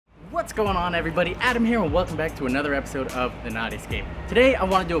What's going on, everybody? Adam here, and welcome back to another episode of The Nautiescape. Today I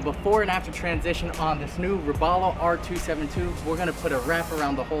want to do a before and after transition on this new Robalo R272. We're going to put a wrap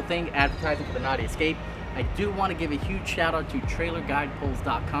around the whole thing, advertising for The Nautiescape. I do want to give a huge shout out to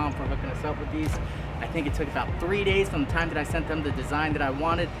TrailerGuidePoles.com for hooking us up with these. I think it took about 3 days from the time that I sent them the design that I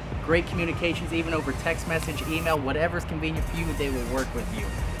wanted. Great communications, even over text message, email, whatever's convenient for you, they will work with you.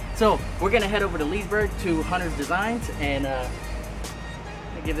 So we're going to head over to Leesburg to Hunter's Designs and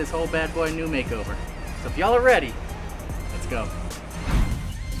give this whole bad boy a new makeover. So if y'all are ready, let's go.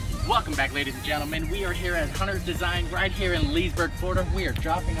 Welcome back, ladies and gentlemen. We are here at Hunter's Design right here in Leesburg, Florida. We are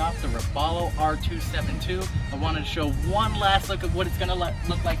dropping off the Robalo R272. I wanted to show one last look at what it's gonna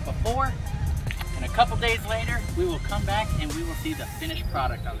look like before. And a couple days later, we will come back and we will see the finished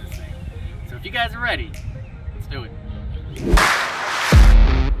product on this thing. So if you guys are ready, let's do it.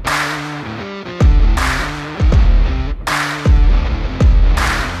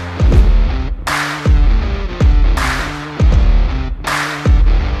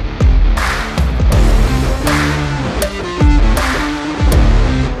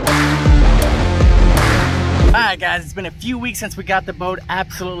 Alright guys, it's been a few weeks since we got the boat.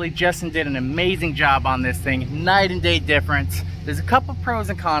 Absolutely, Justin did an amazing job on this thing. Night and day difference. There's a couple pros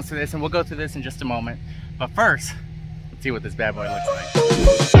and cons to this, and we'll go through this in just a moment. But first, let's see what this bad boy looks like.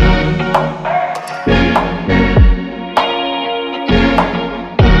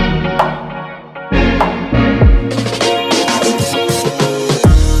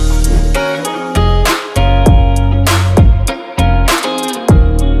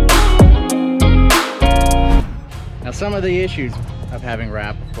 Some of the issues of having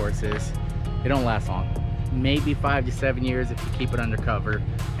wrap, of course, is they don't last long. Maybe 5 to 7 years if you keep it undercover,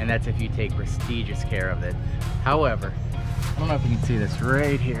 and that's if you take prestigious care of it. However, I don't know if you can see this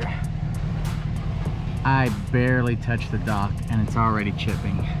right here. I barely touched the dock and it's already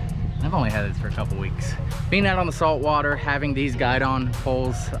chipping. I've only had this for a couple weeks. Being out on the salt water, having these guide-on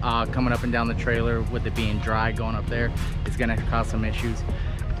poles coming up and down the trailer with it being dry going up there is gonna cause some issues.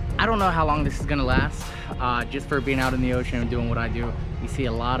 I don't know how long this is gonna last. Just for being out in the ocean and doing what I do, you see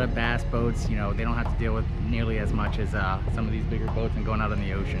a lot of bass boats, you know, they don't have to deal with nearly as much as some of these bigger boats and going out in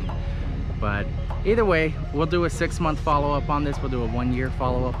the ocean. But either way, we'll do a 6-month follow-up on this. We'll do a 1-year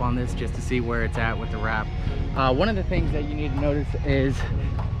follow-up on this just to see where it's at with the wrap. One of the things that you need to notice is,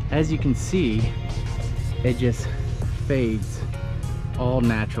 as you can see, it just fades all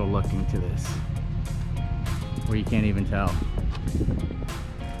natural looking to this, where you can't even tell.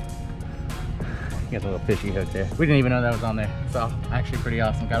 Got a little fishy hook there. We didn't even know that was on there. So actually pretty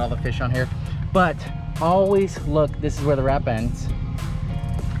awesome. Got all the fish on here. But always look, this is where the wrap ends.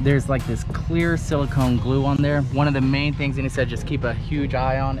 There's like this clear silicone glue on there. One of the main things, and he said just keep a huge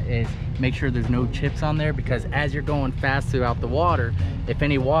eye on, is make sure there's no chips on there, because as you're going fast throughout the water, if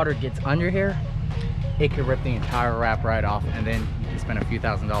any water gets under here, it could rip the entire wrap right off, and then you can spend a few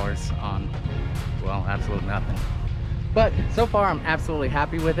 $1,000s on, well, absolute nothing. But so far I'm absolutely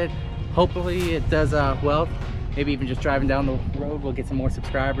happy with it. Hopefully it does well. Maybe even just driving down the road, we'll get some more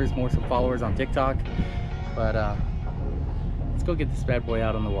subscribers, some followers on TikTok. But let's go get this bad boy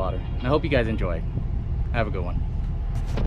out on the water. And I hope you guys enjoy. Have a good one.